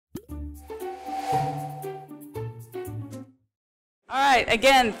All right,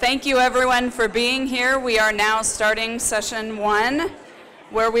 again, thank you everyone for being here. We are now starting session 1,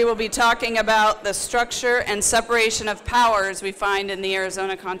 where we will be talking about the structure and separation of powers we find in the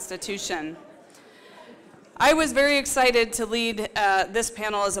Arizona Constitution. I was very excited to lead this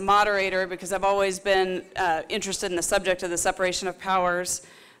panel as a moderator because I've always been interested in the subject of the separation of powers.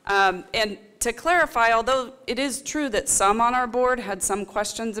 And to clarify, although it is true that some on our board had some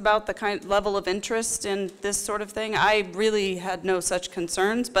questions about the level of interest in this sort of thing, I really had no such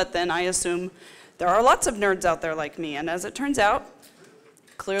concerns, but then I assume there are lots of nerds out there like me, and as it turns out,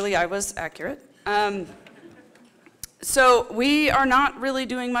 clearly I was accurate. So we are not really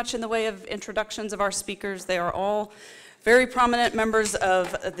doing much in the way of introductions of our speakers. They are all very prominent members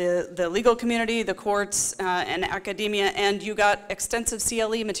of the legal community, the courts, and academia, and you got extensive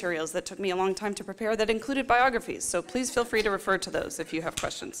CLE materials that took me a long time to prepare that included biographies, so please feel free to refer to those if you have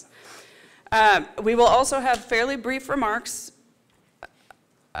questions. We will also have fairly brief remarks,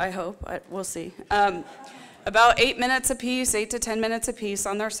 I hope, we'll see, about 8 minutes apiece, 8 to 10 minutes apiece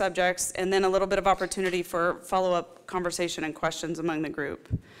on their subjects, and then a little bit of opportunity for follow-up conversation and questions among the group.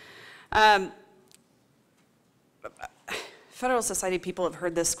 Federalist Society people have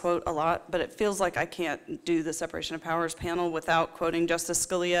heard this quote a lot, but it feels like I can't do the separation of powers panel without quoting Justice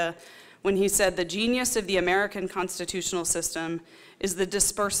Scalia when he said, "The genius of the American constitutional system is the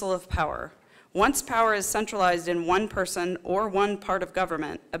dispersal of power. Once power is centralized in one person or one part of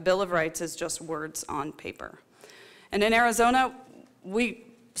government, a Bill of Rights is just words on paper." And in Arizona, we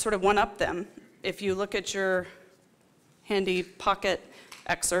sort of one-up them. If you look at your handy pocket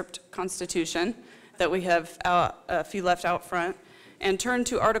excerpt Constitution, that we have a few left out front, and turn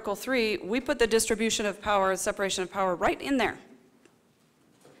to Article 3, we put the distribution of power, separation of power right in there.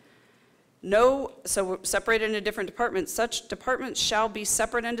 So we're separated into different departments. Such departments shall be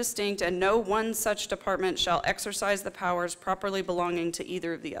separate and distinct, and no one such department shall exercise the powers properly belonging to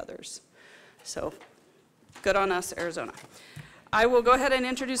either of the others. So good on us, Arizona. I will go ahead and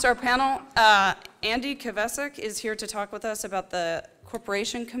introduce our panel. Andy Kvesic is here to talk with us about the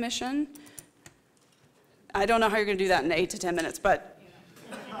Corporation Commission. I don't know how you're going to do that in 8 to 10 minutes, but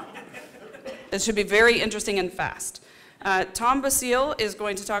it should be very interesting and fast. Tom Basile is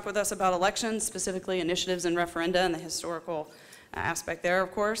going to talk with us about elections, specifically initiatives and referenda and the historical aspect there,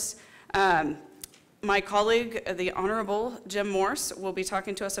 of course. My colleague, the Honorable Jim Morse, will be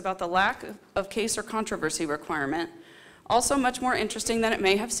talking to us about the lack of case or controversy requirement. Also much more interesting than it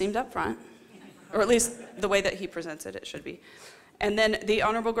may have seemed up front, or at least the way that he presents it, it should be. And then the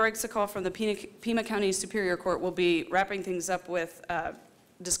Honorable Greg Sakall from the Pima County Superior Court will be wrapping things up with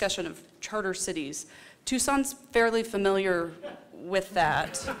discussion of charter cities. Tucson's fairly familiar with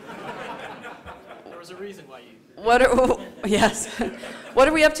that. There was a reason why you... Yes. What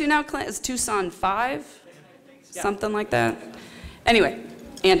are we up to now, Clint? Is Tucson 5? Yeah. Something like that? Anyway,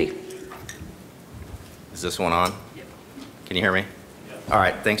 Andy. Is this one on? Yeah. Can you hear me? Yeah. All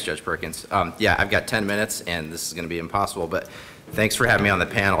right, thanks, Judge Perkins. Yeah, I've got 10 minutes, and this is going to be impossible, but thanks for having me on the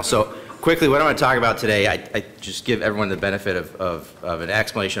panel. So quickly, what I'm going to talk about today, I just give everyone the benefit of an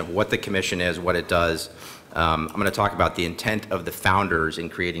explanation of what the commission is, what it does. I'm going to talk about the intent of the founders in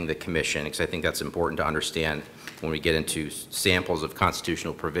creating the commission, because I think that's important to understand when we get into samples of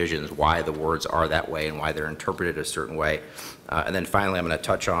constitutional provisions, why the words are that way and why they're interpreted a certain way. And then finally, I'm going to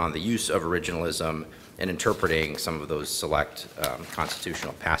touch on the use of originalism in interpreting some of those select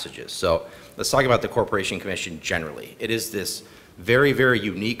constitutional passages. So let's talk about the Corporation Commission generally. It is this very, very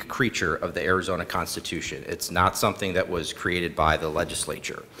unique creature of the Arizona Constitution. It's not something that was created by the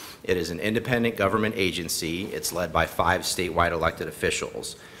legislature. It is an independent government agency. It's led by 5 statewide elected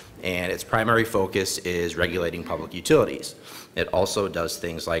officials. And its primary focus is regulating public utilities. It also does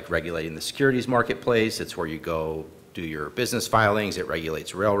things like regulating the securities marketplace. It's where you go do your business filings. It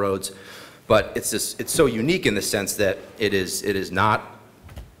regulates railroads. But it's so unique in the sense that it is not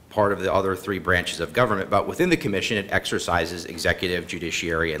part of the other 3 branches of government, but within the commission it exercises executive,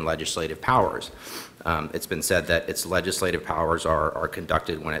 judiciary, and legislative powers. It's been said that its legislative powers are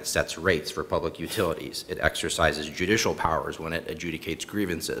conducted when it sets rates for public utilities. It exercises judicial powers when it adjudicates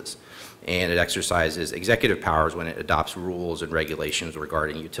grievances. And it exercises executive powers when it adopts rules and regulations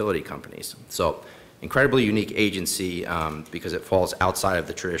regarding utility companies. So incredibly unique agency because it falls outside of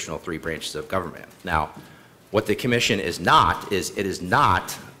the traditional 3 branches of government. Now, what the commission is not is it is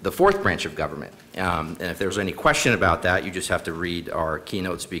not the 4th branch of government. And if there's any question about that, you just have to read our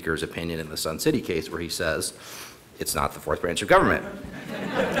keynote speaker's opinion in the Sun City case where he says it's not the 4th branch of government.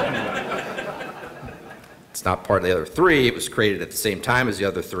 It's not part of the other 3. It was created at the same time as the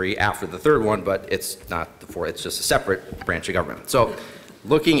other 3 after the 3rd one, but it's not the 4th. It's just a separate branch of government. So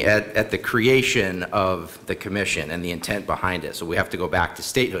looking at the creation of the commission and the intent behind it. So we have to go back to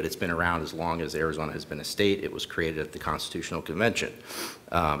statehood. It's been around as long as Arizona has been a state. It was created at the Constitutional Convention.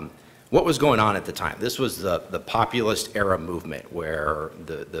 What was going on at the time? This was the populist era movement where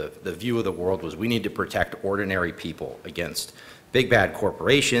the view of the world was we need to protect ordinary people against big bad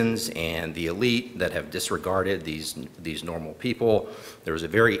corporations and the elite that have disregarded these normal people. There was a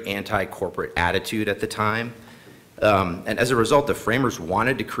very anti-corporate attitude at the time. And as a result, the framers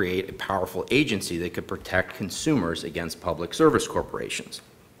wanted to create a powerful agency that could protect consumers against public service corporations.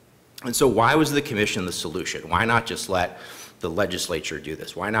 And so why was the commission the solution? Why not just let the legislature do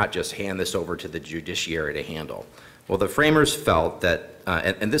this? Why not just hand this over to the judiciary to handle? Well, the framers felt that,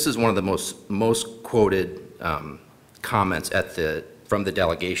 and this is one of the most quoted comments from the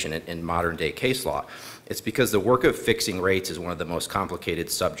delegation in modern day case law. It's because the work of fixing rates is one of the most complicated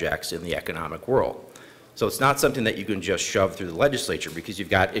subjects in the economic world. So it's not something that you can just shove through the legislature because you've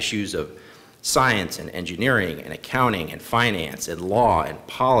got issues of science and engineering and accounting and finance and law and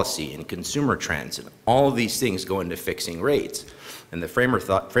policy and consumer trends, and all of these things go into fixing rates. And the framers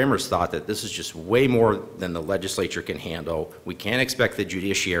thought that this is just way more than the legislature can handle. We can't expect the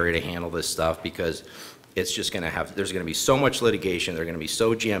judiciary to handle this stuff because it's just going to have, there's going to be so much litigation, they're going to be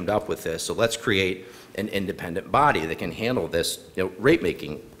so jammed up with this, so let's create an independent body that can handle this,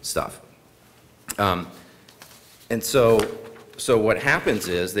 rate-making stuff. And so what happens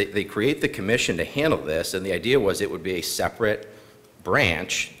is they create the commission to handle this, and the idea was it would be a separate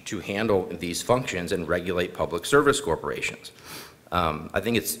branch to handle these functions and regulate public service corporations. I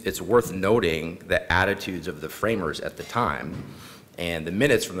think it's worth noting the attitudes of the framers at the time, and the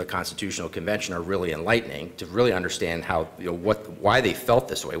minutes from the Constitutional Convention are really enlightening to really understand how, why they felt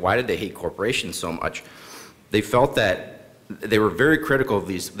this way. Why did they hate corporations so much? They felt that they were very critical of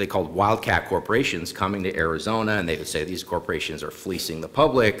these, they called wildcat corporations coming to Arizona, and they would say these corporations are fleecing the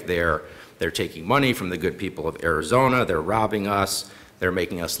public, they're taking money from the good people of Arizona, they're robbing us, they're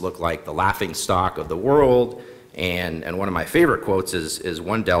making us look like the laughing stock of the world. And one of my favorite quotes is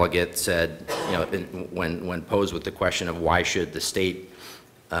one delegate said, when posed with the question of why should the state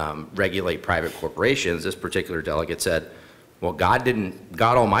regulate private corporations, this particular delegate said, well, God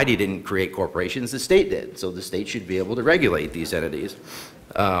Almighty didn't create corporations, the state did. So the state should be able to regulate these entities.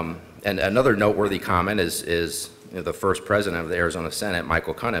 And another noteworthy comment is the first president of the Arizona Senate,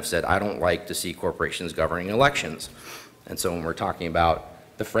 Michael Cunniff, said, I don't like to see corporations governing elections. And so when we're talking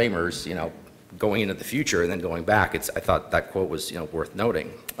about the framers, going into the future and then going back, I thought that quote was worth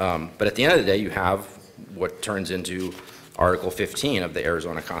noting. But at the end of the day, you have what turns into Article 15 of the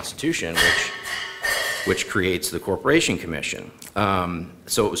Arizona Constitution, which creates the Corporation Commission.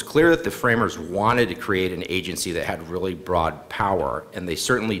 So it was clear that the framers wanted to create an agency that had really broad power, and they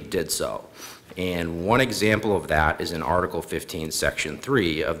certainly did so. And one example of that is in Article 15, Section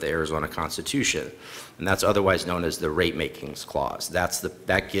 3 of the Arizona Constitution, and that's otherwise known as the Rate Makings Clause.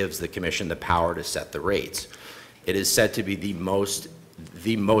 That gives the commission the power to set the rates. It is said to be the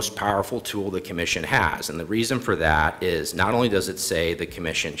most powerful tool the commission has, and the reason for that is not only does it say the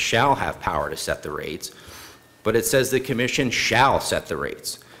commission shall have power to set the rates, but it says the commission shall set the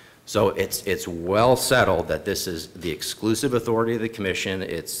rates. So it's well settled that this is the exclusive authority of the commission.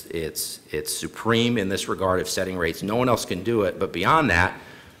 It's supreme in this regard of setting rates. No one else can do it, but beyond that,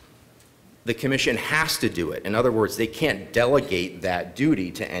 the commission has to do it. In other words, they can't delegate that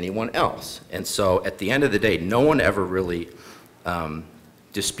duty to anyone else. And so at the end of the day, no one ever really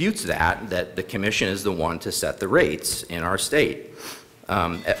disputes that the commission is the one to set the rates in our state.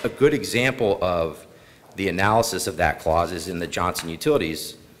 A good example of the analysis of that clause is in the Johnson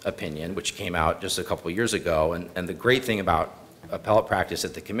Utilities opinion, which came out just a couple of years ago. And the great thing about appellate practice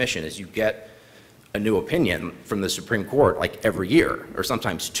at the commission is you get a new opinion from the Supreme Court like every year, or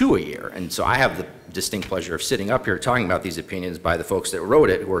sometimes two a year. And so I have the distinct pleasure of sitting up here talking about these opinions by the folks that wrote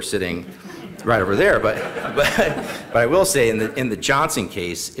it, who are sitting right over there. But I will say in the Johnson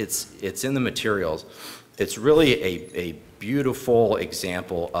case, it's in the materials. It's really a beautiful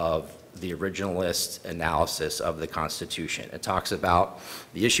example of the originalist analysis of the Constitution. It talks about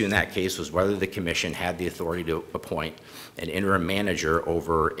the issue in that case was whether the commission had the authority to appoint an interim manager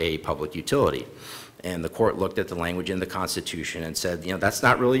over a public utility. And the court looked at the language in the Constitution and said, that's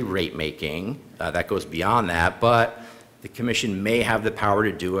not really rate making. That goes beyond that, but the commission may have the power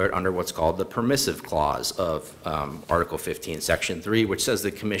to do it under what's called the permissive clause of Article 15, Section 3, which says the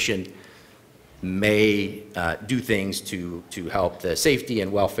commission may do things to help the safety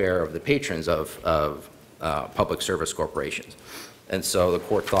and welfare of the patrons of public service corporations. And so the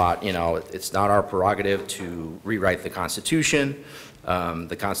court thought, it's not our prerogative to rewrite the Constitution.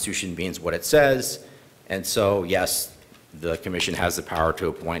 The Constitution means what it says. And so, yes, the commission has the power to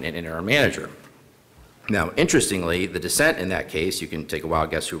appoint an interim manager. Now, interestingly, the dissent in that case, you can take a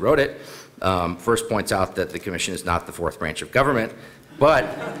wild guess who wrote it, first points out that the commission is not the fourth branch of government,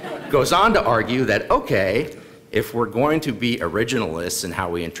 but goes on to argue that, okay, if we're going to be originalists in how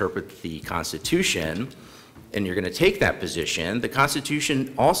we interpret the Constitution, and you're going to take that position, the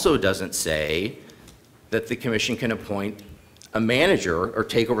Constitution also doesn't say that the commission can appoint a manager or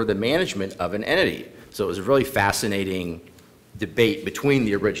take over the management of an entity. So it was a really fascinating debate between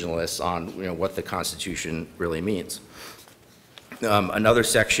the originalists on what the Constitution really means. Another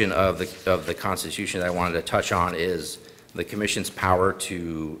section of the Constitution that I wanted to touch on is the Commission's power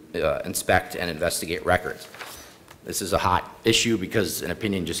to inspect and investigate records. This is a hot issue because an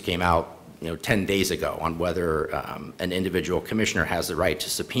opinion just came out 10 days ago on whether an individual commissioner has the right to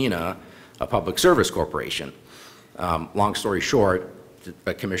subpoena a public service corporation. Long story short,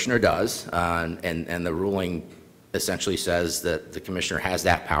 a commissioner does, and the ruling essentially says that the commissioner has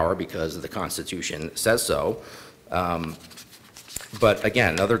that power because the Constitution says so. But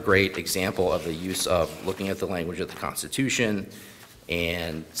again, another great example of the use of looking at the language of the Constitution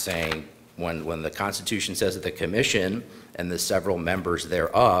and saying when the Constitution says that the commission and the several members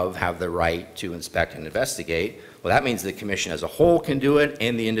thereof have the right to inspect and investigate, well, that means the commission as a whole can do it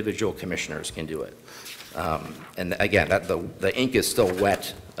and the individual commissioners can do it. And again, the ink is still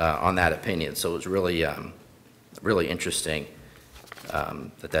wet on that opinion, so it was really, really interesting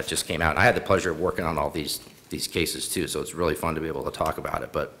that just came out. And I had the pleasure of working on all these cases too, so it's really fun to be able to talk about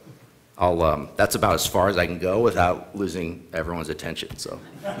it. But that's about as far as I can go without losing everyone's attention. So,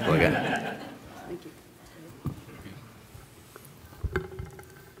 go again. Thank you.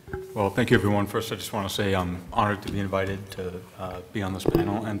 Well, thank you, everyone. First, I just want to say I'm honored to be invited to be on this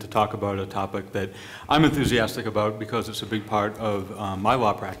panel and to talk about a topic that I'm enthusiastic about because it's a big part of my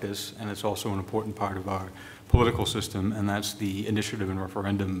law practice, and it's also an important part of our political system, and that's the initiative and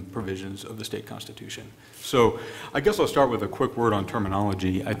referendum provisions of the state constitution. So I guess I'll start with a quick word on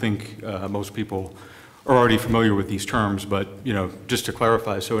terminology. I think most people are already familiar with these terms, but just to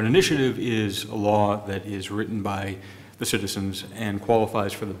clarify, so an initiative is a law that is written by the citizens and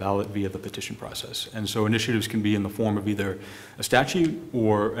qualifies for the ballot via the petition process. And so initiatives can be in the form of either a statute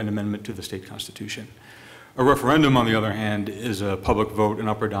or an amendment to the state constitution. A referendum, on the other hand, is a public vote, an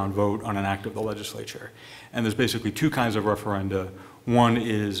up or down vote on an act of the legislature. And there's basically two kinds of referenda. One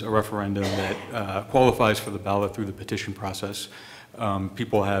is a referendum that qualifies for the ballot through the petition process.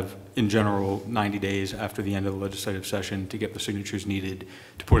 People have, in general, 90 days after the end of the legislative session to get the signatures needed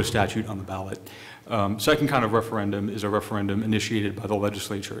to put a statute on the ballot. Second kind of referendum is a referendum initiated by the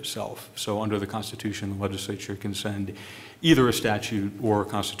legislature itself. So under the Constitution, the legislature can send either a statute or a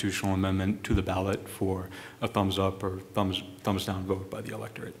constitutional amendment to the ballot for a thumbs up or thumbs down vote by the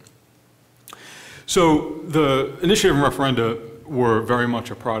electorate. So the initiative and referenda were very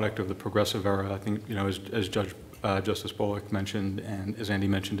much a product of the progressive era. I think, as Justice Bullock mentioned, and as Andy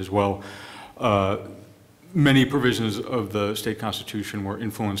mentioned as well, many provisions of the state constitution were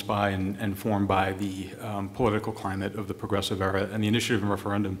influenced by and formed by the political climate of the progressive era, and the initiative and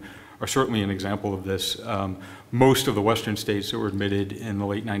referendum are certainly an example of this. Most of the Western states that were admitted in the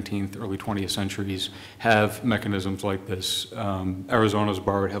late 19th, early 20th centuries have mechanisms like this. Arizona's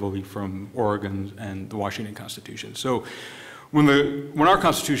borrowed heavily from Oregon and the Washington Constitution. So when our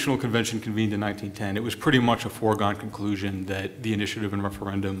Constitutional Convention convened in 1910, it was pretty much a foregone conclusion that the initiative and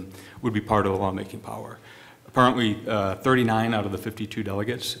referendum would be part of the lawmaking power. Apparently, 39 out of the 52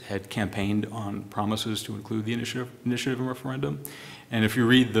 delegates had campaigned on promises to include the initiative and referendum. And if you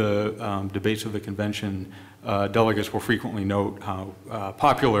read the debates of the convention, delegates will frequently note how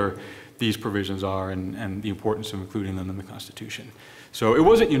popular these provisions are and the importance of including them in the Constitution. So it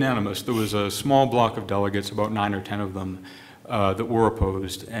wasn't unanimous. There was a small block of delegates, about 9 or 10 of them, that were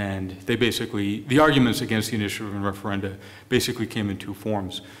opposed, and the arguments against the initiative and referenda basically came in two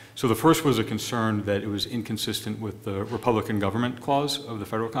forms. So the first was a concern that it was inconsistent with the Republican government clause of the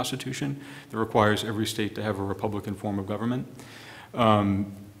federal Constitution that requires every state to have a Republican form of government.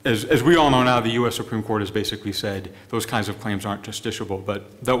 As we all know now, the U.S. Supreme Court has basically said those kinds of claims aren't justiciable,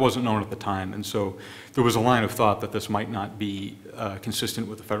 but that wasn't known at the time, and so there was a line of thought that this might not be consistent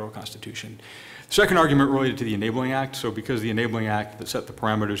with the federal Constitution. The second argument related to the Enabling Act. So because the Enabling Act that set the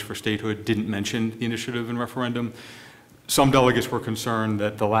parameters for statehood didn't mention the initiative and referendum, some delegates were concerned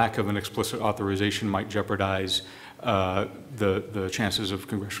that the lack of an explicit authorization might jeopardize the chances of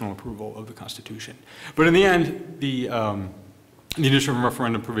congressional approval of the Constitution. But in the end, the initiative and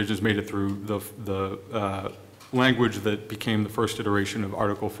referendum provisions made it through. The language that became the first iteration of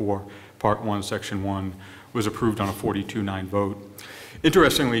Article 4, Part 1, Section 1, was approved on a 42-9 vote.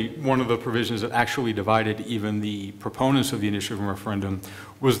 Interestingly, one of the provisions that actually divided even the proponents of the initiative and referendum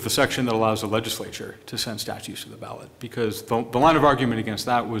was the section that allows the legislature to send statutes to the ballot, because the line of argument against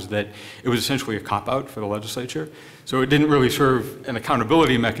that was that it was essentially a cop-out for the legislature. So it didn't really serve an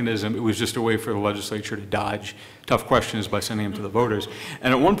accountability mechanism. It was just a way for the legislature to dodge tough questions by sending them to the voters.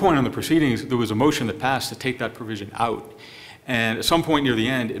 And at one point in the proceedings, there was a motion that passed to take that provision out. And at some point near the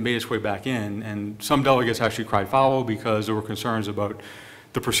end, it made its way back in, and some delegates actually cried foul because there were concerns about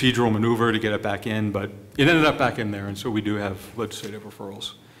the procedural maneuver to get it back in, but it ended up back in there, and so we do have legislative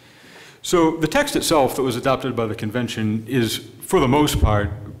referrals. So the text itself that was adopted by the convention is, for the most part,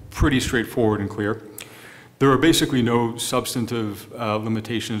 pretty straightforward and clear. There are basically no substantive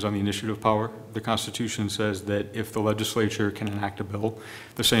limitations on the initiative power. The Constitution says that if the legislature can enact a bill,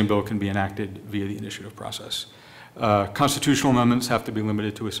 the same bill can be enacted via the initiative process. Constitutional amendments have to be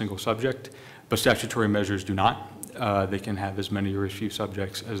limited to a single subject, but statutory measures do not. They can have as many or as few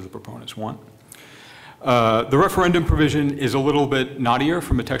subjects as the proponents want. The referendum provision is a little bit knottier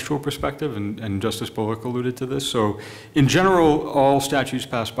from a textual perspective, and Justice Bullock alluded to this. So in general, all statutes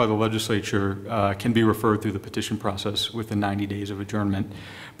passed by the legislature can be referred through the petition process within 90 days of adjournment,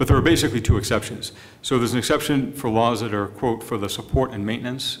 but there are basically two exceptions. So there's an exception for laws that are, quote, for the support and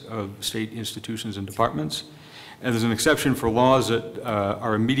maintenance of state institutions and departments, and there's an exception for laws that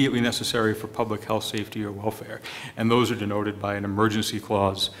are immediately necessary for public health, safety, or welfare. And those are denoted by an emergency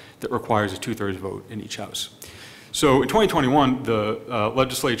clause that requires a 2/3 vote in each house. So in 2021, the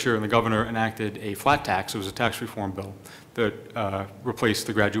legislature and the governor enacted a flat tax. It was a tax reform bill that replaced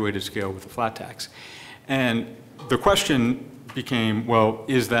the graduated scale with a flat tax. And the question became, well,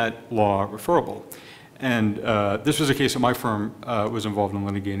 is that law referable? And this was a case that my firm was involved in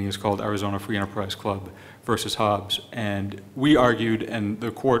litigating. It's called Arizona Free Enterprise Club versus Hobbs. And we argued, and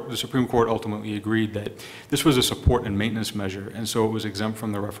the Supreme Court ultimately agreed that this was a support and maintenance measure, and so it was exempt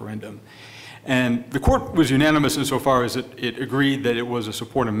from the referendum. And the court was unanimous insofar as it agreed that it was a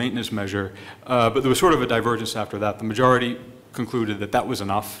support and maintenance measure, but there was sort of a divergence after that. The majority concluded that that was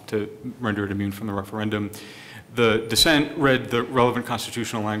enough to render it immune from the referendum. The dissent read the relevant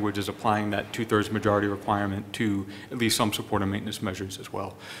constitutional language as applying that 2/3 majority requirement to at least some support and maintenance measures as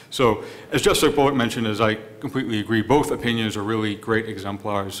well. So as Justice Bullock mentioned, as I completely agree, both opinions are really great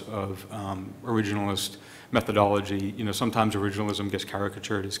exemplars of originalist methodology. You know, sometimes originalism gets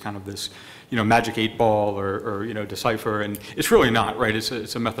caricatured as kind of this, you know, magic 8-ball or you know, decipher, and it's really not, right?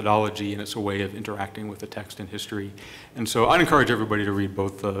 It's a methodology, and it's a way of interacting with the text and history. And so I'd encourage everybody to read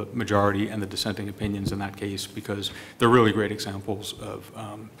both the majority and the dissenting opinions in that case, because they're really great examples of,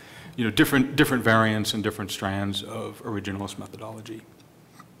 you know, different variants and different strands of originalist methodology.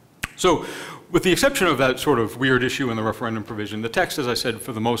 So with the exception of that sort of weird issue in the referendum provision, the text, as I said,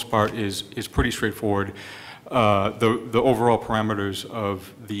 for the most part is pretty straightforward. The overall parameters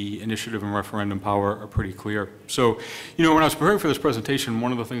of the initiative and referendum power are pretty clear. So, you know, when I was preparing for this presentation,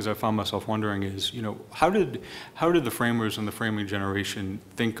 one of the things I found myself wondering is, you know, how did the framers and the framing generation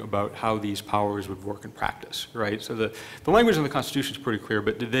think about how these powers would work in practice, right? So the language in the Constitution is pretty clear,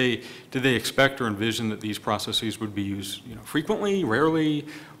 but did they expect or envision that these processes would be used, you know, frequently, rarely?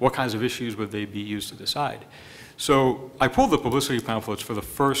 What kinds of issues would they be used to decide? So I pulled the publicity pamphlets for the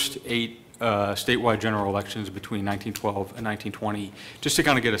first 8 statewide general elections between 1912 and 1920, just to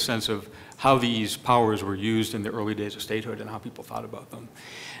kind of get a sense of how these powers were used in the early days of statehood and how people thought about them.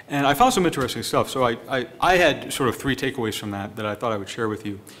 And I found some interesting stuff. So I had sort of 3 takeaways from that I thought I would share with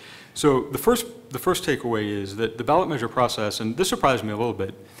you. So the first takeaway is that the ballot measure process, and this surprised me a little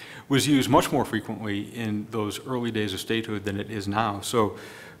bit, was used much more frequently in those early days of statehood than it is now. So,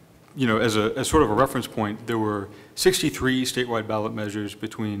 you know, as sort of a reference point, there were 63 statewide ballot measures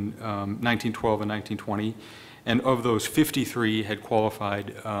between 1912 and 1920, and of those, 53 had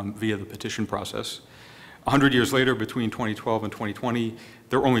qualified via the petition process. 100 years later, between 2012 and 2020,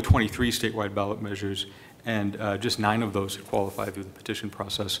 there were only 23 statewide ballot measures, and just 9 of those had qualified through the petition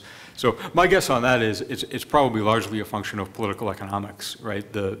process. So my guess on that is it's probably largely a function of political economics,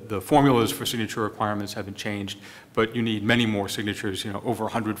 right? The formulas for signature requirements haven't changed, but you need many more signatures, you know, over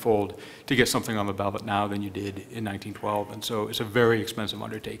 100-fold to get something on the ballot now than you did in 1912. And so it's a very expensive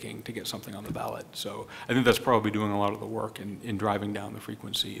undertaking to get something on the ballot. So I think that's probably doing a lot of the work in driving down the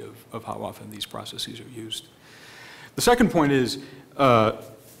frequency of how often these processes are used. The second point is,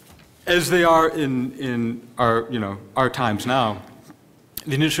 as they are in our, you know, our times now,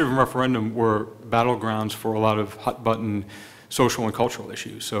 the initiative and referendum were battlegrounds for a lot of hot-button social and cultural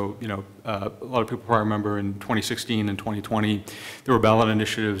issues. So, you know, a lot of people probably remember in 2016 and 2020, there were ballot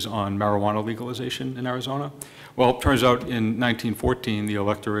initiatives on marijuana legalization in Arizona. Well, it turns out in 1914, the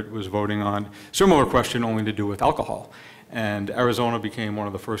electorate was voting on a similar question only to do with alcohol. And Arizona became one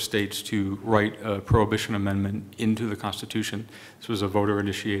of the first states to write a prohibition amendment into the Constitution. This was a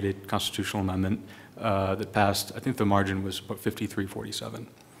voter-initiated constitutional amendment that passed. I think the margin was about 53-47.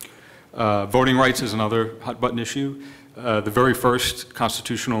 Voting rights is another hot-button issue. The very first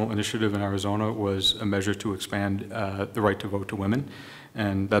constitutional initiative in Arizona was a measure to expand the right to vote to women,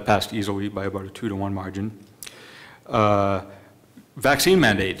 and that passed easily by about a 2-to-1 margin. Vaccine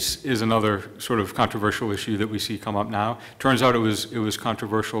mandates is another sort of controversial issue that we see come up now. Turns out it was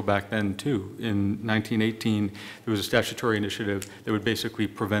controversial back then too. In 1918, there was a statutory initiative that would basically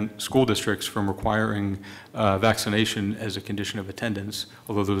prevent school districts from requiring vaccination as a condition of attendance,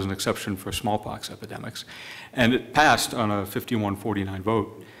 although there was an exception for smallpox epidemics. And it passed on a 51-49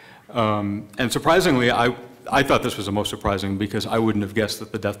 vote. And surprisingly, I thought this was the most surprising because I wouldn't have guessed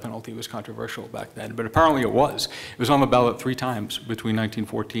that the death penalty was controversial back then, but apparently it was. It was on the ballot 3 times between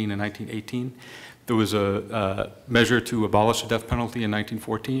 1914 and 1918. There was a measure to abolish the death penalty in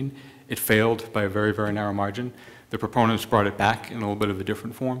 1914. It failed by a very, very narrow margin. The proponents brought it back in a little bit of a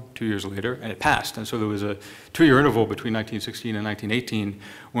different form 2 years later, and it passed. And so there was a 2-year interval between 1916 and 1918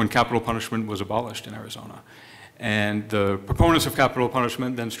 when capital punishment was abolished in Arizona. And the proponents of capital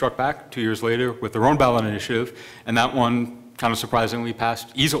punishment then struck back 2 years later with their own ballot initiative, and that one kind of surprisingly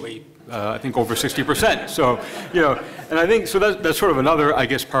passed easily, I think over 60%. So, you know, and I think, so that's sort of another, I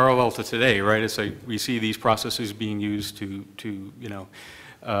guess, parallel to today, right? It's like we see these processes being used to you know,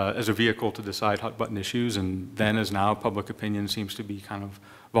 as a vehicle to decide hot-button issues, and then as now, public opinion seems to be kind of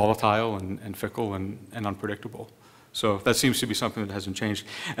volatile and fickle and unpredictable. So that seems to be something that hasn't changed.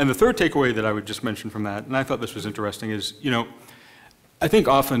 And the third takeaway that I would just mention from that, and I thought this was interesting, is, you know, I think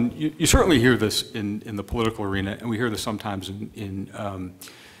often, you certainly hear this in the political arena, and we hear this sometimes in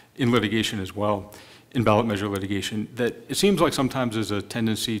litigation as well, in ballot measure litigation, that it seems like sometimes there's a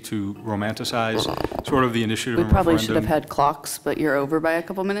tendency to romanticize sort of the initiative and referendum. We probably should have had clocks, but you're over by a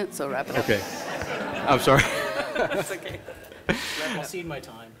couple minutes, so wrap it up. Okay. I'm sorry. That's okay. I'll cede my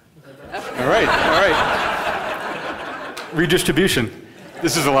time. All right, all right. Redistribution.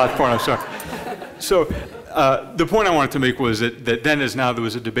 This is a lot of fun, I'm sorry. So the point I wanted to make was that then as now there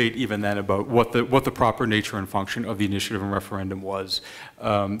was a debate even then about what the proper nature and function of the initiative and referendum was.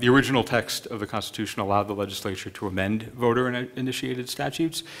 The original text of the Constitution allowed the legislature to amend voter-initiated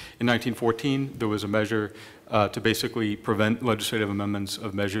statutes. In 1914, there was a measure to basically prevent legislative amendments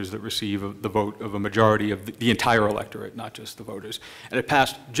of measures that receive the vote of a majority of the entire electorate, not just the voters. And it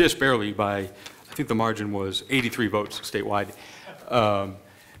passed just barely by, I think the margin was 83 votes statewide.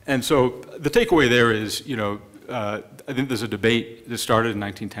 And so the takeaway there is, you know, I think there's a debate that started in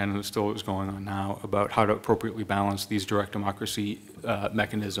 1910 and it still is going on now about how to appropriately balance these direct democracy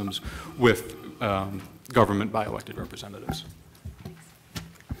mechanisms with government by elected representatives.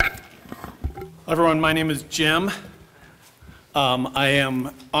 Hello everyone, my name is Jim. I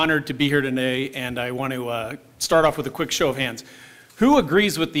am honored to be here today, and I want to start off with a quick show of hands. Who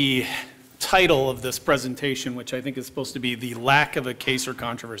agrees with the title of this presentation, which I think is supposed to be the lack of a case or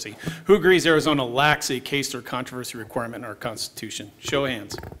controversy? Who agrees Arizona lacks a case or controversy requirement in our Constitution? Show of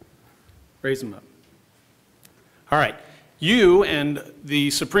hands. Raise them up. All right. You and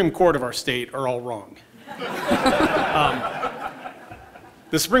the Supreme Court of our state are all wrong.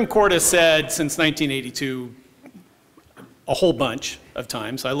 The Supreme Court has said since 1982 a whole bunch of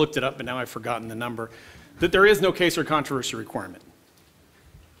times, I looked it up but now I've forgotten the number, that there is no case or controversy requirement.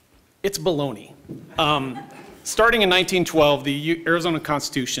 It's baloney. Starting in 1912, the Arizona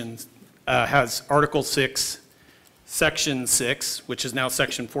Constitution has Article 6, Section 6, which is now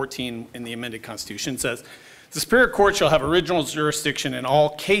Section 14 in the amended Constitution, says, the Superior Court shall have original jurisdiction in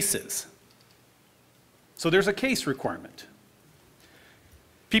all cases. So there's a case requirement.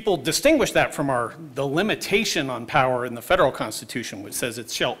 People distinguish that from the limitation on power in the federal Constitution, which says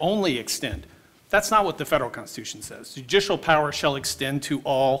it shall only extend. That's not what the federal Constitution says. Judicial power shall extend to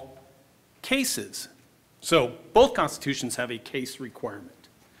all cases. So both constitutions have a case requirement.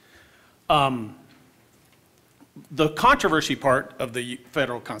 The controversy part of the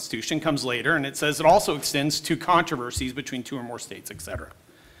federal Constitution comes later, and it says it also extends to controversies between 2 or more states, etc.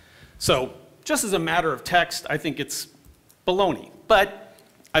 So just as a matter of text, I think it's baloney. But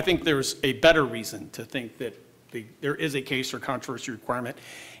I think there's a better reason to think that there is a case or controversy requirement.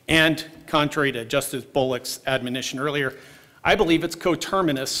 And contrary to Justice Bullock's admonition earlier, I believe it's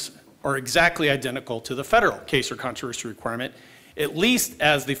coterminous or exactly identical to the federal case or controversy requirement, at least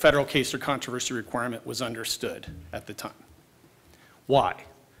as the federal case or controversy requirement was understood at the time. Why?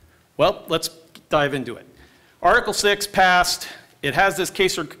 Well, let's dive into it. Article 6 passed. It has this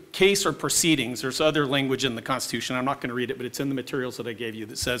case or proceedings. There's other language in the Constitution. I'm not going to read it, but it's in the materials that I gave you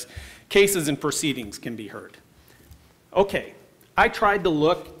that says cases and proceedings can be heard. Okay, I tried to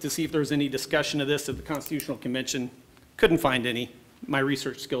look to see if there was any discussion of this at the Constitutional Convention. Couldn't find any. My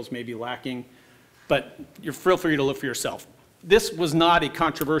research skills may be lacking, but feel free to look for yourself. This was not a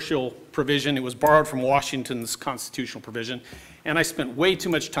controversial provision. It was borrowed from Washington's constitutional provision, and I spent way too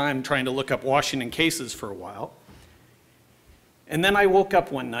much time trying to look up Washington cases for a while. And then I woke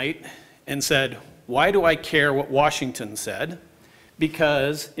up one night and said, why do I care what Washington said?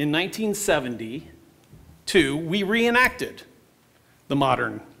 Because in 1972, we reenacted the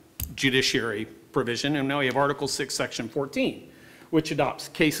modern judiciary provision, and now we have Article 6, Section 14, which adopts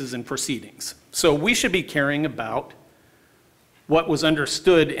cases and proceedings. So we should be caring about what was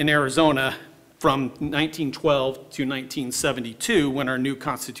understood in Arizona from 1912 to 1972 when our new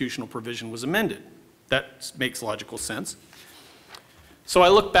constitutional provision was amended. That makes logical sense. So I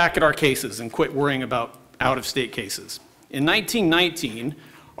looked back at our cases and quit worrying about out-of-state cases. In 1919,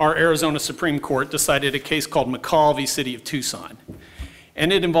 our Arizona Supreme Court decided a case called McCall v. City of Tucson.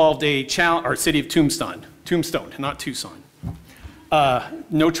 And it involved or City of Tombstone, not Tucson.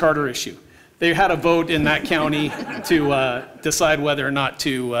 No charter issue. They had a vote in that county to decide whether or not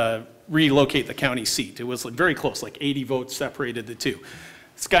to relocate the county seat. It was very close, like 80 votes separated the two.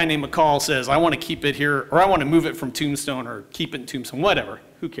 This guy named McCall says, I want to keep it here, or I want to move it from Tombstone, or keep it in Tombstone, whatever,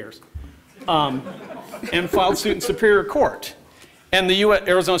 who cares? And filed suit in Superior Court. And the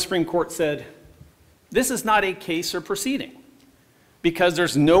Arizona Supreme Court said, this is not a case or proceeding, because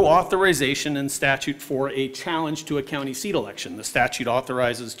there's no authorization in statute for a challenge to a county seat election. The statute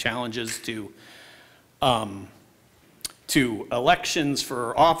authorizes challenges to elections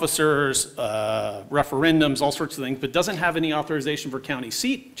for officers, referendums, all sorts of things, but doesn't have any authorization for county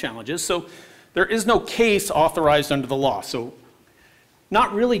seat challenges. So there is no case authorized under the law. So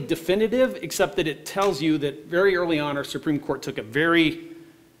not really definitive, except that it tells you that very early on our Supreme Court took a very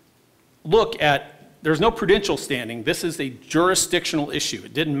look at, there's no prudential standing. This is a jurisdictional issue.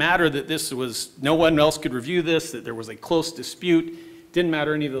 It didn't matter that this was, no one else could review this, that there was a close dispute. Didn't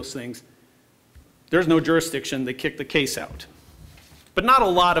matter any of those things. There's no jurisdiction. They kicked the case out. But not a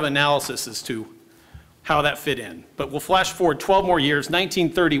lot of analysis as to how that fit in. But we'll flash forward 12 more years,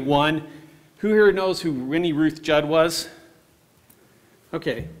 1931. Who here knows who Winnie Ruth Judd was?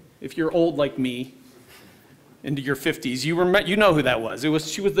 Okay, if you're old like me, into your 50s, you know who that was.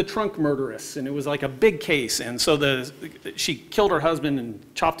 She was the trunk murderess, and it was like a big case. And so she killed her husband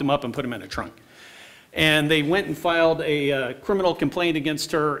and chopped him up and put him in a trunk. And they went and filed a criminal complaint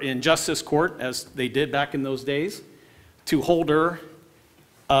against her in justice court, as they did back in those days, to hold her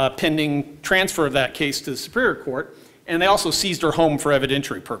pending transfer of that case to the Superior Court. And they also seized her home for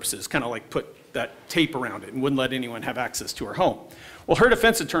evidentiary purposes, kind of like put that tape around it and wouldn't let anyone have access to her home. Well, her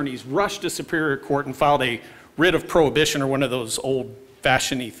defense attorneys rushed to Superior Court and filed a writ of prohibition, or one of those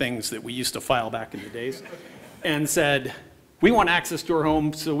old-fashioned-y things that we used to file back in the days, and said, we want access to her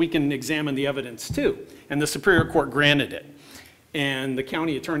home so we can examine the evidence too. And the Superior Court granted it. And the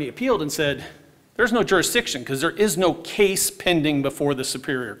county attorney appealed and said, there's no jurisdiction because there is no case pending before the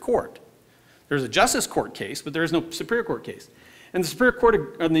Superior Court. There's a justice court case, but there is no Superior Court case. And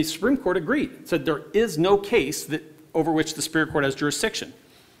the Supreme Court agreed, said there is no case over which the Superior Court has jurisdiction.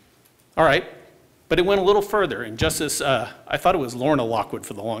 All right. But it went a little further, and Justice, I thought it was Lorna Lockwood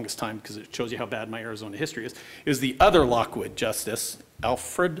for the longest time, because it shows you how bad my Arizona history is the other Lockwood justice,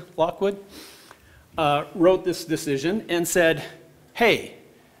 Alfred Lockwood, wrote this decision and said, hey,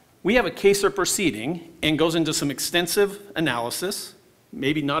 we have a case or proceeding, and goes into some extensive analysis,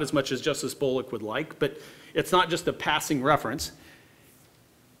 maybe not as much as Justice Bullock would like, but it's not just a passing reference,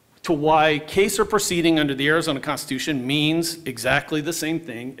 to why case or proceeding under the Arizona Constitution means exactly the same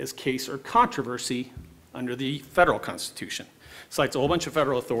thing as case or controversy under the federal Constitution. Cites a whole bunch of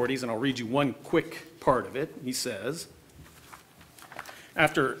federal authorities, and I'll read you one quick part of it. He says,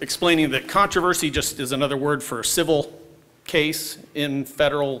 after explaining that controversy just is another word for civil case in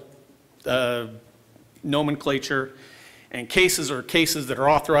federal nomenclature, and cases are cases that are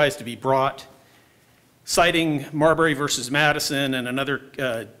authorized to be brought, citing Marbury versus Madison and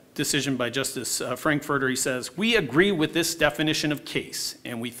another decision by Justice Frankfurter, he says, we agree with this definition of case,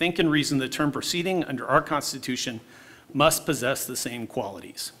 and we think and reason the term proceeding under our Constitution must possess the same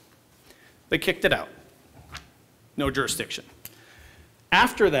qualities. They kicked it out. No jurisdiction.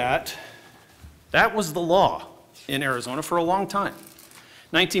 After that, that was the law in Arizona for a long time.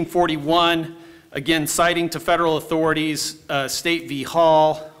 1941, again, citing to federal authorities, State v.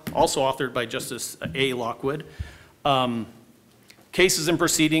 Hall, also authored by Justice A. Lockwood, cases and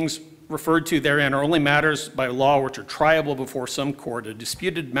proceedings referred to therein are only matters by law which are triable before some court. A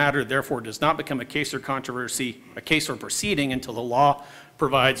disputed matter, therefore, does not become a case or controversy, a case or proceeding until the law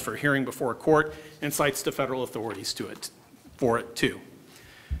provides for hearing before a court and cites the federal authorities for it too.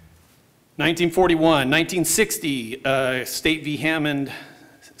 1941, 1960, State v. Hammond,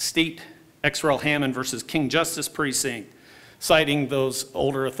 State ex rel. Hammond versus King Justice Precinct, citing those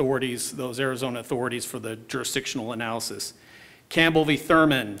older authorities, those Arizona authorities for the jurisdictional analysis. Campbell v.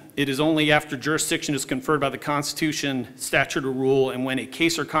 Thurman, it is only after jurisdiction is conferred by the Constitution, statute, or rule, and when a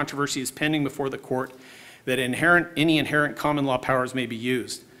case or controversy is pending before the court, that any inherent common law powers may be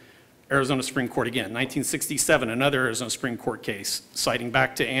used. Arizona Supreme Court again, 1967, another Arizona Supreme Court case, citing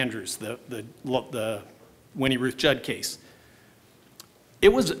back to Andrews, the Winnie Ruth Judd case. It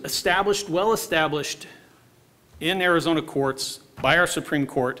was established, well established in Arizona courts by our Supreme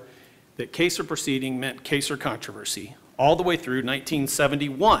Court that case or proceeding meant case or controversy, all the way through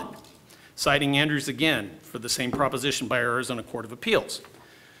 1971, citing Andrews again for the same proposition by our Arizona Court of Appeals.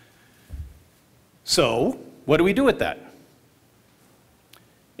 So, what do we do with that?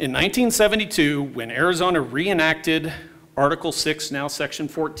 In 1972, when Arizona reenacted Article 6, now Section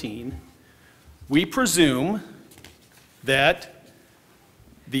 14, we presume that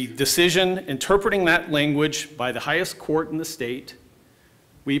the decision interpreting that language by the highest court in the state,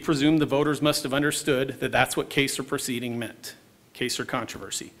 we presume the voters must have understood that that's what case or proceeding meant, case or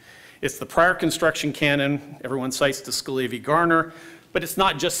controversy. It's the prior construction canon. Everyone cites the Scalia v. Garner, but it's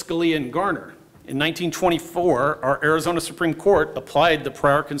not just Scalia and Garner. In 1924, our Arizona Supreme Court applied the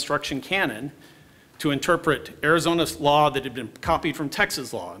prior construction canon to interpret Arizona's law that had been copied from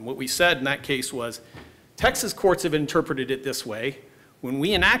Texas law. And what we said in that case was, Texas courts have interpreted it this way. When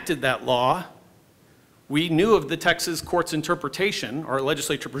we enacted that law, we knew of the Texas court's interpretation, our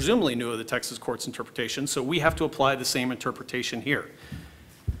legislature presumably knew of the Texas court's interpretation, so we have to apply the same interpretation here.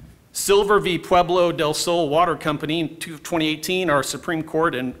 Silver v. Pueblo del Sol Water Company in 2018, our Supreme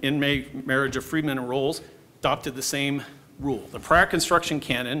Court in Marriage of Freedmen and Rolls adopted the same rule. The prior construction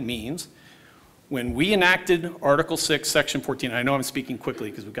canon means when we enacted Article 6, Section 14, I know I'm speaking quickly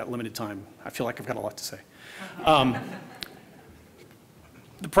because we've got limited time. I feel like I've got a lot to say.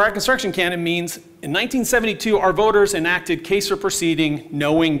 The prior construction canon means in 1972, our voters enacted case or proceeding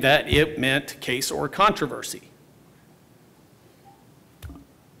knowing that it meant case or controversy.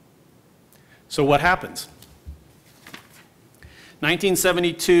 So what happens?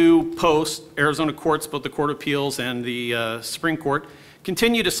 1972 post, Arizona courts, both the Court of Appeals and the Supreme Court,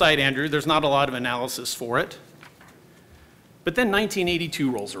 continue to cite Andrew. There's not a lot of analysis for it. But then 1982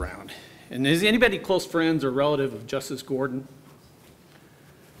 rolls around. And is anybody close friends or relative of Justice Gordon?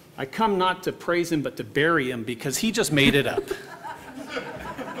 I come not to praise him, but to bury him because he just made it up.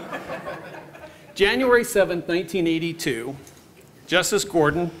 January 7th, 1982, Justice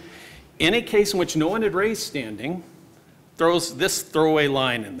Gordon, in a case in which no one had raised standing, throws this throwaway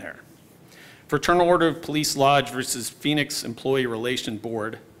line in there. Fraternal Order of Police Lodge versus Phoenix Employee Relation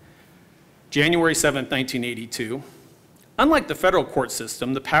Board, January 7, 1982. Unlike the federal court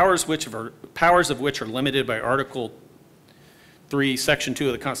system, the powers of which are limited by Article 3, Section 2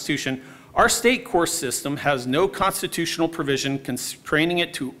 of the Constitution, our state court system has no constitutional provision constraining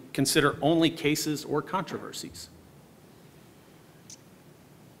it to consider only cases or controversies.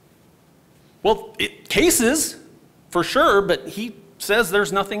 Well, cases, for sure, but he says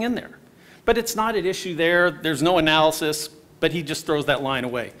there's nothing in there. But it's not at issue there. There's no analysis, but he just throws that line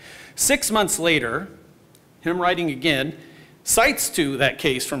away. 6 months later, him writing again, cites to that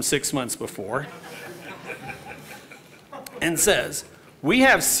case from 6 months before and says, we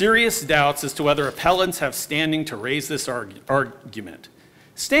have serious doubts as to whether appellants have standing to raise this argument.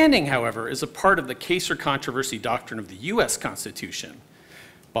 Standing, however, is a part of the case or controversy doctrine of the U.S. Constitution.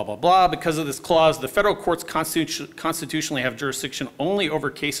 Blah, blah, blah. Because of this clause, the federal courts constitutionally have jurisdiction only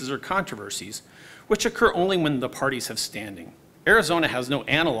over cases or controversies, which occur only when the parties have standing. Arizona has no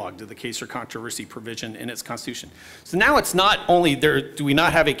analog to the case or controversy provision in its constitution. So now it's not only do we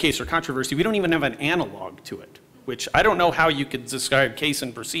not have a case or controversy, we don't even have an analog to it, which I don't know how you could describe case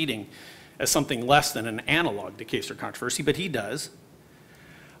and proceeding as something less than an analog to case or controversy, but he does.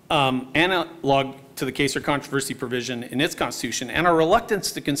 Analog to the case or controversy provision in its constitution, and our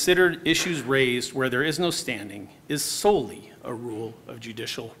reluctance to consider issues raised where there is no standing is solely a rule of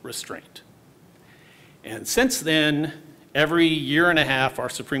judicial restraint. And since then, every year and a half, our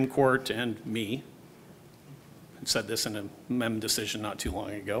Supreme Court and me, I said this in a mem decision not too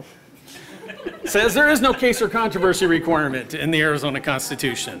long ago, says there is no case or controversy requirement in the Arizona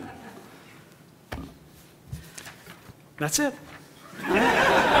Constitution. That's it.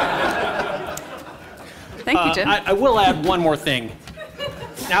 Thank you, Jim. I will add one more thing.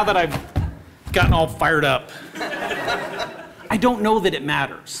 now that I've gotten all fired up, I don't know that it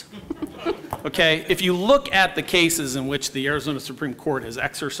matters. Okay, if you look at the cases in which the Arizona Supreme Court has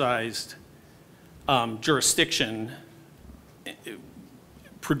exercised jurisdiction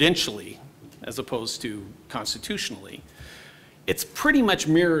prudentially as opposed to constitutionally, it's pretty much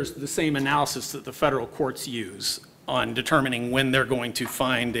mirrors the same analysis that the federal courts use on determining when they're going to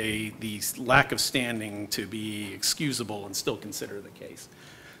find the lack of standing to be excusable and still consider the case.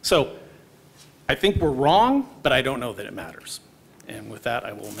 So I think we're wrong, but I don't know that it matters. And with that,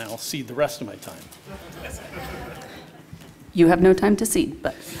 I will now cede the rest of my time. You have no time to cede,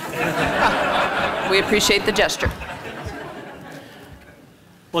 but we appreciate the gesture.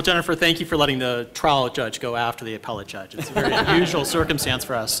 Well, Jennifer, thank you for letting the trial judge go after the appellate judge. It's a very unusual circumstance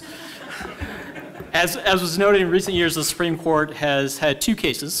for us. As was noted in recent years, the Supreme Court has had two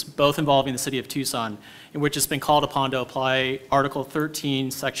cases, both involving the city of Tucson, in which it's been called upon to apply Article 13,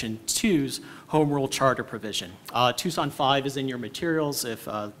 Section 2's Home Rule Charter provision. Tucson 5 is in your materials if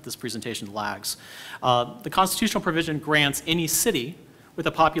this presentation lags. The constitutional provision grants any city with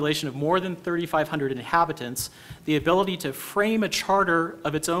a population of more than 3,500 inhabitants the ability to frame a charter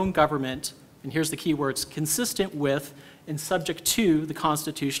of its own government, and here's the key words, consistent with and subject to the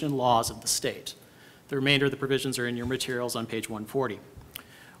Constitution and laws of the state. The remainder of the provisions are in your materials on page 140.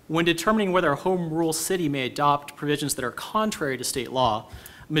 When determining whether a home rule city may adopt provisions that are contrary to state law,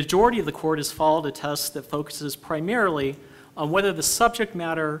 a majority of the court has followed a test that focuses primarily on whether the subject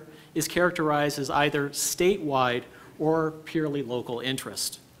matter is characterized as either statewide or purely local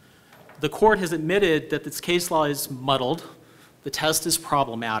interest. The court has admitted that this case law is muddled, the test is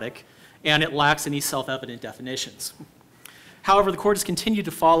problematic, and it lacks any self-evident definitions. However, the court has continued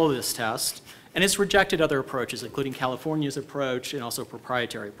to follow this test, and it's rejected other approaches, including California's approach and also a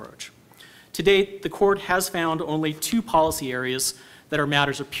proprietary approach. To date, the court has found only two policy areas that are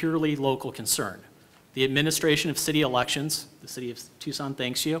matters of purely local concern: the administration of city elections, the city of Tucson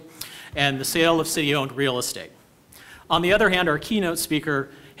thanks you, and the sale of city-owned real estate. On the other hand, our keynote speaker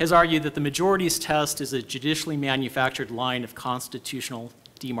has argued that the majority's test is a judicially manufactured line of constitutional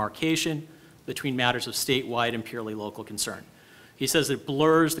demarcation between matters of statewide and purely local concern. He says it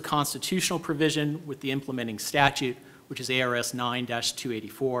blurs the constitutional provision with the implementing statute, which is ARS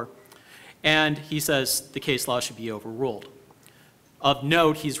 9-284, and he says the case law should be overruled. Of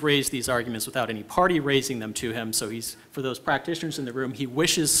note, he's raised these arguments without any party raising them to him, so he's, for those practitioners in the room, he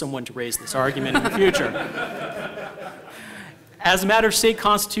wishes someone to raise this argument in the future. As a matter of state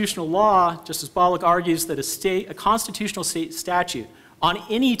constitutional law, Justice Bollock argues that a constitutional state statute on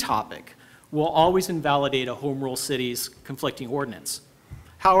any topic will always invalidate a home rule city's conflicting ordinance.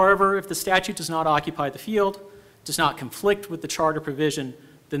 However, if the statute does not occupy the field, does not conflict with the charter provision,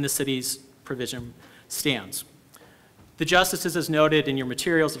 then the city's provision stands. The justices, as noted in your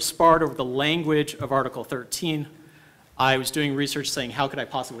materials, have sparred over the language of Article 13. I was doing research saying, how could I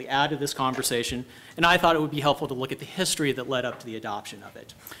possibly add to this conversation? And I thought it would be helpful to look at the history that led up to the adoption of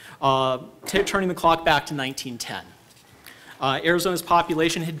it. Turning the clock back to 1910. Arizona's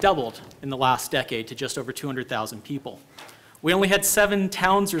population had doubled in the last decade to just over 200,000 people. We only had 7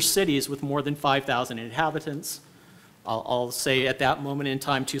 towns or cities with more than 5,000 inhabitants. I'll say at that moment in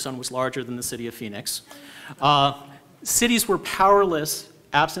time, Tucson was larger than the city of Phoenix. Cities were powerless,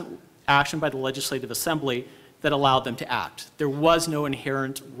 absent action by the Legislative Assembly that allowed them to act. There was no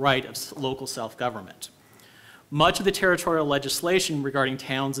inherent right of local self-government. Much of the territorial legislation regarding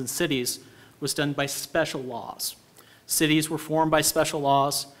towns and cities was done by special laws. Cities were formed by special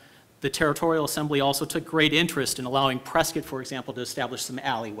laws. The Territorial Assembly also took great interest in allowing Prescott, for example, to establish some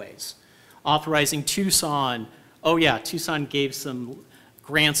alleyways. Authorizing Tucson, oh yeah, Tucson gave some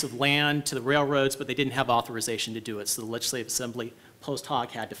grants of land to the railroads, but they didn't have authorization to do it, so the Legislative Assembly post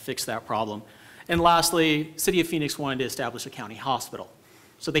hoc had to fix that problem. And lastly, City of Phoenix wanted to establish a county hospital,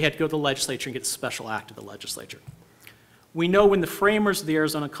 so they had to go to the legislature and get a special act of the legislature. We know when the framers of the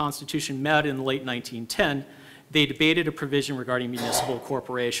Arizona Constitution met in the late 1910, they debated a provision regarding municipal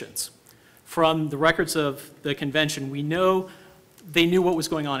corporations. From the records of the convention, we know they knew what was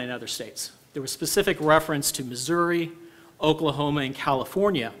going on in other states. There was specific reference to Missouri, Oklahoma, and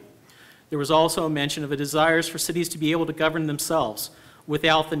California. There was also a mention of a desire for cities to be able to govern themselves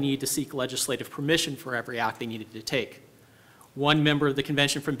without the need to seek legislative permission for every act they needed to take. One member of the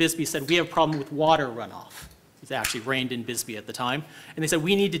convention from Bisbee said, we have a problem with water runoff. It actually rained in Bisbee at the time. And they said,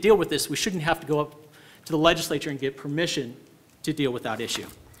 we need to deal with this. We shouldn't have to go up to the legislature and get permission to deal with that issue.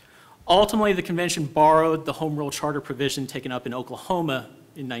 Ultimately, the convention borrowed the Home Rule Charter provision taken up in Oklahoma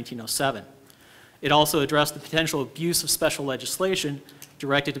in 1907. It also addressed the potential abuse of special legislation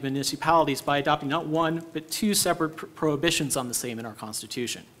directed to municipalities by adopting not one, but two separate prohibitions on the same in our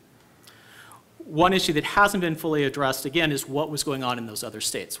Constitution. One issue that hasn't been fully addressed, again, is what was going on in those other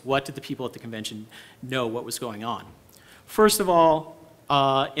states. What did the people at the convention know what was going on? First of all,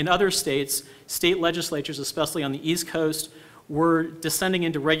 in other states, state legislatures, especially on the East Coast, were descending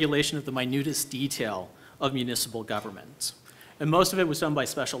into regulation of the minutest detail of municipal governments. And most of it was done by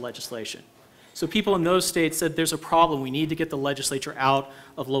special legislation. So people in those states said there's a problem, we need to get the legislature out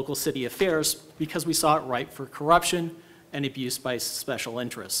of local city affairs because we saw it ripe for corruption and abuse by special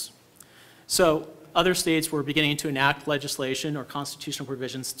interests. So other states were beginning to enact legislation or constitutional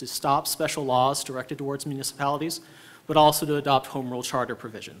provisions to stop special laws directed towards municipalities, but also to adopt home rule charter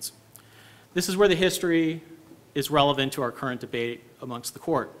provisions. This is where the history is relevant to our current debate amongst the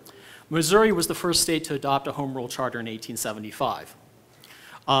court. Missouri was the first state to adopt a home rule charter in 1875.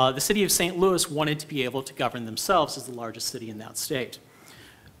 The city of St. Louis wanted to be able to govern themselves as the largest city in that state.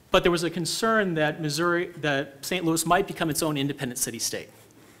 But there was a concern that St. Louis might become its own independent city-state.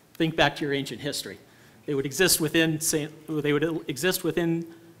 Think back to your ancient history. They would exist within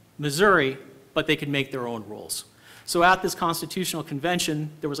Missouri, but they could make their own rules. So at this constitutional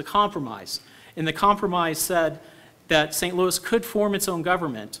convention, there was a compromise. And the compromise said that St. Louis could form its own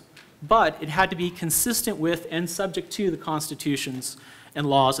government, but it had to be consistent with and subject to the constitutions and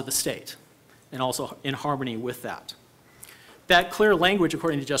laws of the state, and also in harmony with that. That clear language,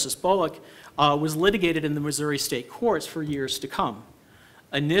 according to Justice Bullock, was litigated in the Missouri state courts for years to come.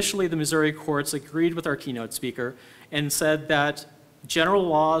 Initially, the Missouri courts agreed with our keynote speaker and said that general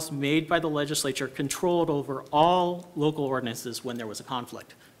laws made by the legislature controlled over all local ordinances when there was a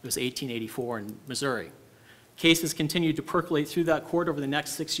conflict. It was 1884 in Missouri. Cases continued to percolate through that court over the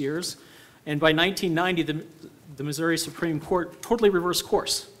next 6 years, and by 1990, the Missouri Supreme Court totally reversed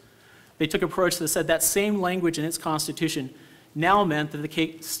course. They took an approach that said that same language in its constitution now meant that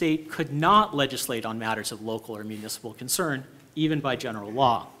the state could not legislate on matters of local or municipal concern, even by general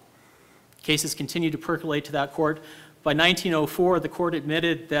law. Cases continued to percolate to that court. By 1904, the court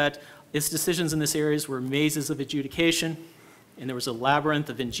admitted that its decisions in this area were mazes of adjudication, and there was a labyrinth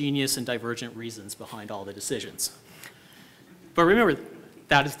of ingenious and divergent reasons behind all the decisions. But remember,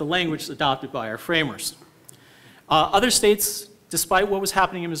 that is the language adopted by our framers. Other states, despite what was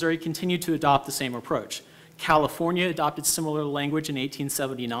happening in Missouri, continued to adopt the same approach. California adopted similar language in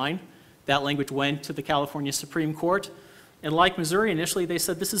 1879. That language went to the California Supreme Court. And like Missouri, initially they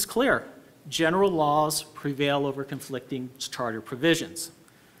said, this is clear. General laws prevail over conflicting charter provisions.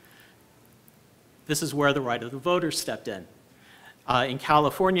 This is where the right of the voters stepped in. In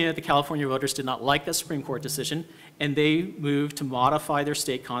California, the California voters did not like the Supreme Court decision, and they moved to modify their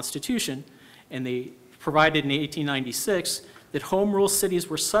state constitution, and they provided in 1896 that home rule cities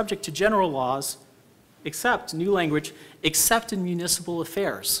were subject to general laws, except, new language, except in municipal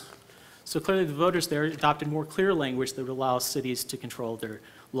affairs. So clearly the voters there adopted more clear language that would allow cities to control their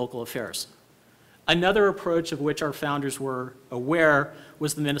local affairs. Another approach of which our founders were aware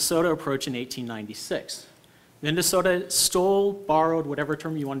was the Minnesota approach in 1896. Minnesota stole, borrowed, whatever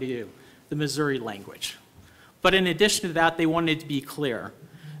term you wanted to do, the Missouri language. But in addition to that, they wanted to be clear.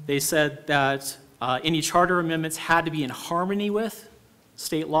 They said that any charter amendments had to be in harmony with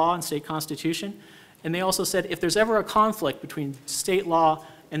state law and state constitution. And they also said if there's ever a conflict between state law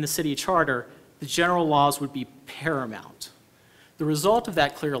and the city charter, the general laws would be paramount. The result of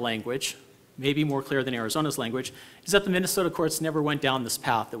that clear language, maybe more clear than Arizona's language, is that the Minnesota courts never went down this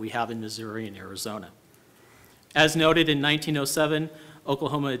path that we have in Missouri and Arizona. As noted in 1907,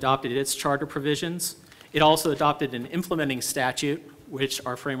 Oklahoma adopted its charter provisions. It also adopted an implementing statute, which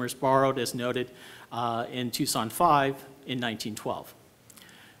our framers borrowed, as noted, in Tucson 5 in 1912.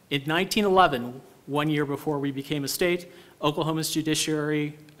 In 1911, 1 year before we became a state, Oklahoma's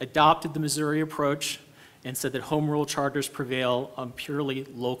judiciary adopted the Missouri approach and said that home rule charters prevail on purely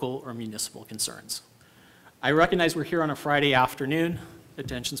local or municipal concerns. I recognize we're here on a Friday afternoon.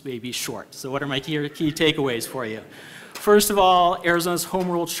 Attentions may be short. So what are my key takeaways for you? First of all, Arizona's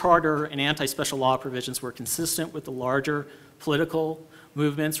home rule charter and anti-special law provisions were consistent with the larger political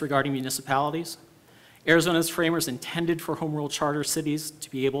movements regarding municipalities. Arizona's framers intended for home rule charter cities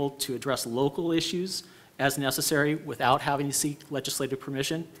to be able to address local issues as necessary without having to seek legislative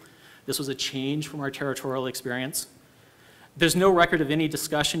permission. This was a change from our territorial experience. There's no record of any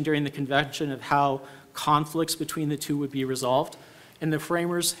discussion during the convention of how conflicts between the two would be resolved, and the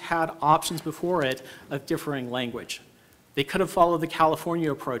framers had options before it of differing language. They could have followed the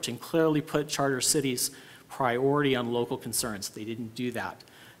California approach and clearly put charter cities priority on local concerns. They didn't do that.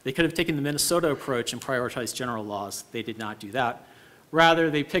 They could have taken the Minnesota approach and prioritized general laws. They did not do that. Rather,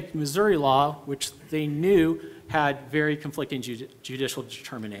 they picked Missouri law, which they knew had very conflicting judicial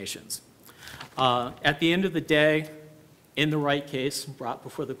determinations. At the end of the day, in the right case brought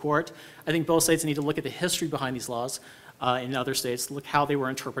before the court, I think both states need to look at the history behind these laws in other states, look how they were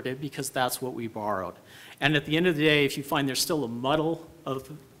interpreted, because that's what we borrowed. And at the end of the day, if you find there's still a muddle of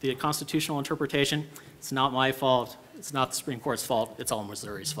the constitutional interpretation, it's not my fault, it's not the Supreme Court's fault, it's all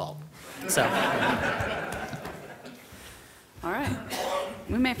Missouri's fault. So. All right.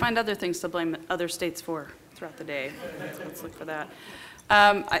 We may find other things to blame other states for throughout the day. Let's look for that.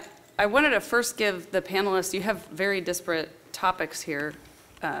 I wanted to first give the panelists, you have very disparate topics here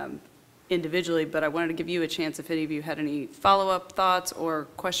individually, but I wanted to give you a chance if any of you had any follow-up thoughts or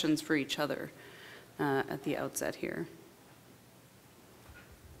questions for each other at the outset here.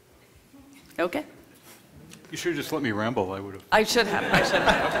 Okay. You should have just let me ramble. I should have.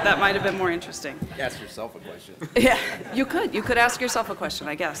 That might have been more interesting. Ask yourself a question. Yeah, you could. You could ask yourself a question,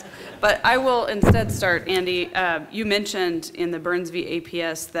 I guess. But I will instead start, Andy. You mentioned in the Burns v.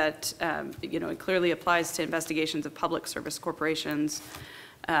 APS that it clearly applies to investigations of public service corporations.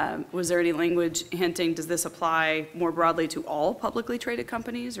 Was there any language hinting, does this apply more broadly to all publicly traded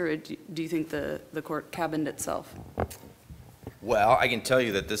companies, or do you think the court cabined itself? Well, I can tell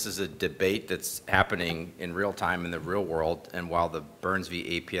you that this is a debate that's happening in real time in the real world, and while the Burns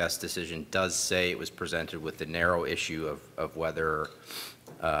v. APS decision does say it was presented with the narrow issue of whether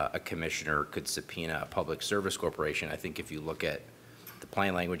a commissioner could subpoena a public service corporation, I think if you look at the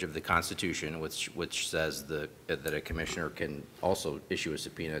plain language of the Constitution, which says that a commissioner can also issue a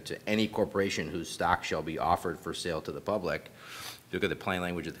subpoena to any corporation whose stock shall be offered for sale to the public, you look at the plain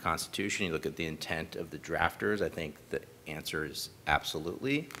language of the Constitution, you look at the intent of the drafters, I think the answer is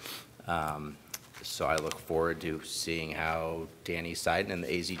absolutely. So I look forward to seeing how Danny Seiden and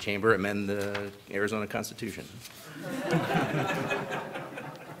the AZ Chamber amend the Arizona Constitution.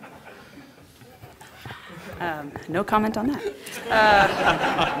 No comment on that.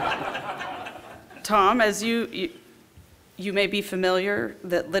 Tom, as you may be familiar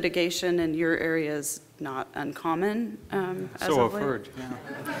that litigation in your area is not uncommon. So I've heard, yeah.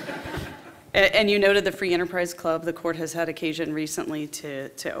 And you noted the Free Enterprise Club. The court has had occasion recently to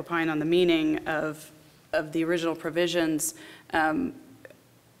opine on the meaning of the original provisions.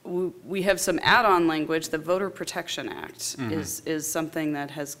 We have some add-on language. The Voter Protection Act is something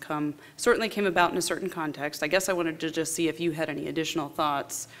that has certainly came about in a certain context. I guess I wanted to just see if you had any additional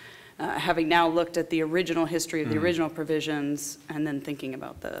thoughts, having now looked at the original history of the original provisions and then thinking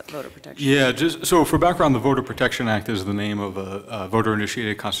about the Voter Protection Act. Yeah, so for background, the Voter Protection Act is the name of a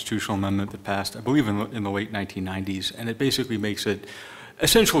voter-initiated constitutional amendment that passed, I believe, in the late 1990s, and it basically makes it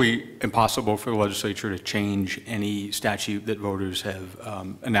essentially impossible for the legislature to change any statute that voters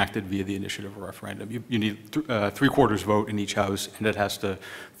have enacted via the initiative or referendum. You need three-quarters vote in each house, and it has to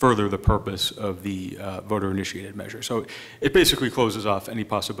further the purpose of the voter-initiated measure. So it basically closes off any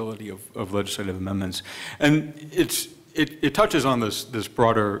possibility of legislative amendments. And it touches on this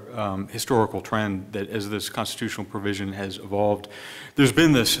broader historical trend that as this constitutional provision has evolved, there's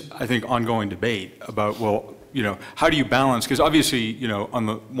been this, I think, ongoing debate about, well, how do you balance? Because obviously, on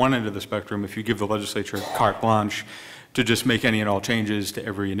the one end of the spectrum, if you give the legislature carte blanche to just make any and all changes to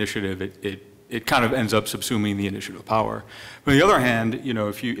every initiative, it kind of ends up subsuming the initiative power. But on the other hand,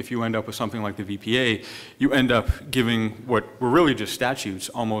 if you end up with something like the VPA, you end up giving what were really just statutes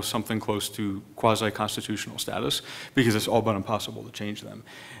almost something close to quasi-constitutional status, because it's all but impossible to change them.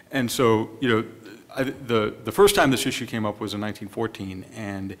 And so, the first time this issue came up was in 1914,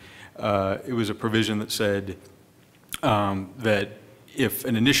 and it was a provision that said that if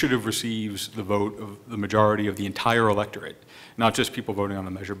an initiative receives the vote of the majority of the entire electorate, not just people voting on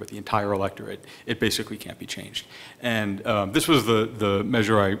the measure, but the entire electorate, it basically can't be changed. And this was the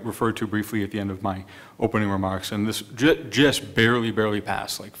measure I referred to briefly at the end of my opening remarks, and this just barely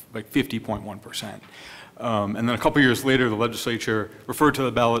passed, like 50.1%. And then a couple years later, the legislature referred to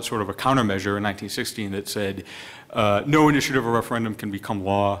the ballot sort of a countermeasure in 1916 that said no initiative or referendum can become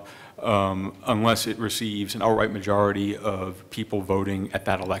law unless it receives an outright majority of people voting at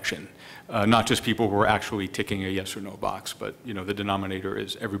that election. Not just people who are actually ticking a yes or no box, but the denominator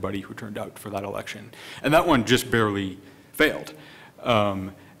is everybody who turned out for that election. And that one just barely failed.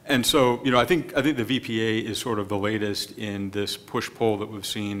 And so, I think the VPA is sort of the latest in this push-pull that we've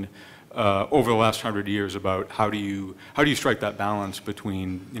seen over the last 100 years about how do you strike that balance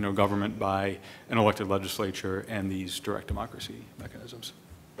between government by an elected legislature and these direct democracy mechanisms.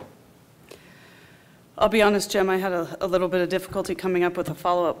 I'll be honest, Jim, I had a little bit of difficulty coming up with a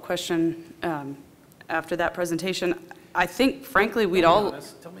follow-up question after that presentation. I think, frankly, we'd all...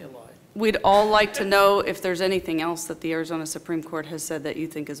 Tell me a lie. we'd all like to know if there's anything else that the Arizona Supreme Court has said that you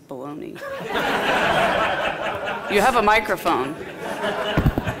think is baloney. You have a microphone.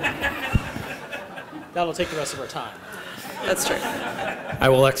 That'll take the rest of our time. That's true. I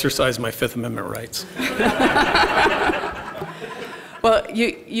will exercise my Fifth Amendment rights. Well,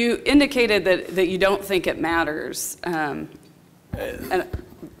 you indicated that you don't think it matters. And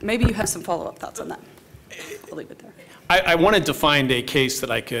maybe you have some follow-up thoughts on that. I'll leave it there. I wanted to find a case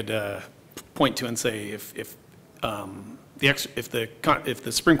that I could point to and say if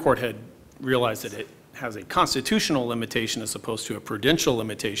the Supreme Court had realized that it has a constitutional limitation as opposed to a prudential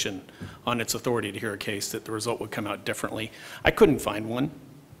limitation on its authority to hear a case, that the result would come out differently. I couldn't find one.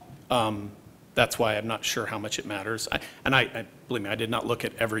 That's why I'm not sure how much it matters. Believe me, I did not look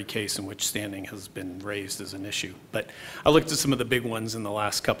at every case in which standing has been raised as an issue. But I looked at some of the big ones in the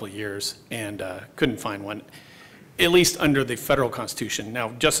last couple of years and couldn't find one, at least under the federal Constitution. Now,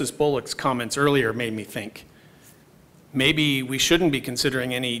 Justice Bullock's comments earlier made me think maybe we shouldn't be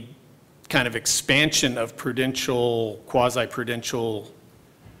considering any kind of expansion of prudential, quasi-prudential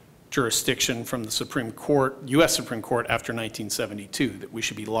jurisdiction from the Supreme Court, U.S. Supreme Court after 1972, that we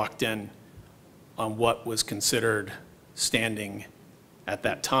should be locked in on what was considered standing at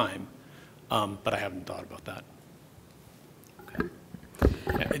that time, but I haven't thought about that.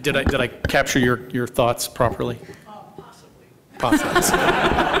 Did I capture your thoughts properly? Possibly.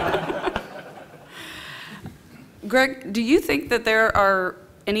 Greg, do you think that there are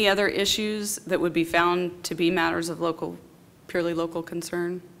any other issues that would be found to be matters of purely local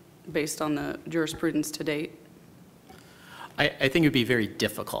concern based on the jurisprudence to date? I think it would be very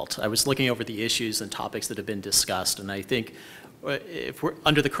difficult. I was looking over the issues and topics that have been discussed, and I think if we're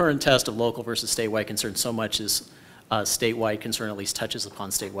under the current test of local versus statewide concern, so much as statewide concern at least touches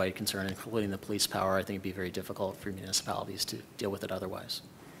upon statewide concern, including the police power, I think it'd be very difficult for municipalities to deal with it otherwise.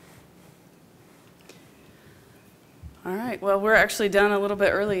 All right, well, we're actually done a little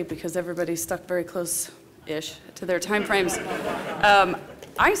bit early because everybody stuck very close-ish to their time frames.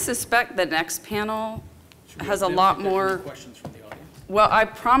 I suspect the next panel has a lot more. Questions from the audience? Well, I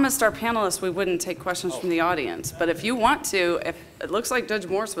promised our panelists we wouldn't take questions from the audience, but if you want to, it looks like Judge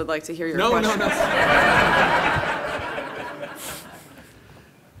Morse would like to hear your questions. No.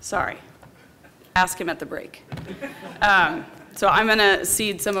 Sorry. Ask him at the break. So I'm going to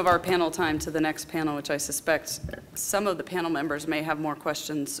cede some of our panel time to the next panel, which I suspect some of the panel members may have more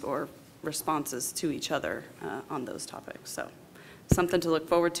questions or responses to each other on those topics. So something to look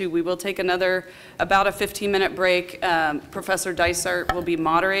forward to. We will take about a 15-minute break. Professor Dysart will be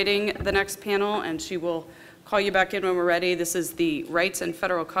moderating the next panel, and she will call you back in when we're ready. This is the rights and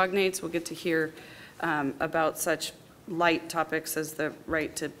federal cognates. We'll get to hear about such light topics as the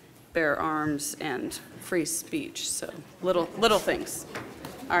right to bear arms and free speech. So little things.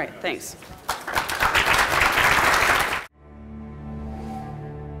 All right, thanks.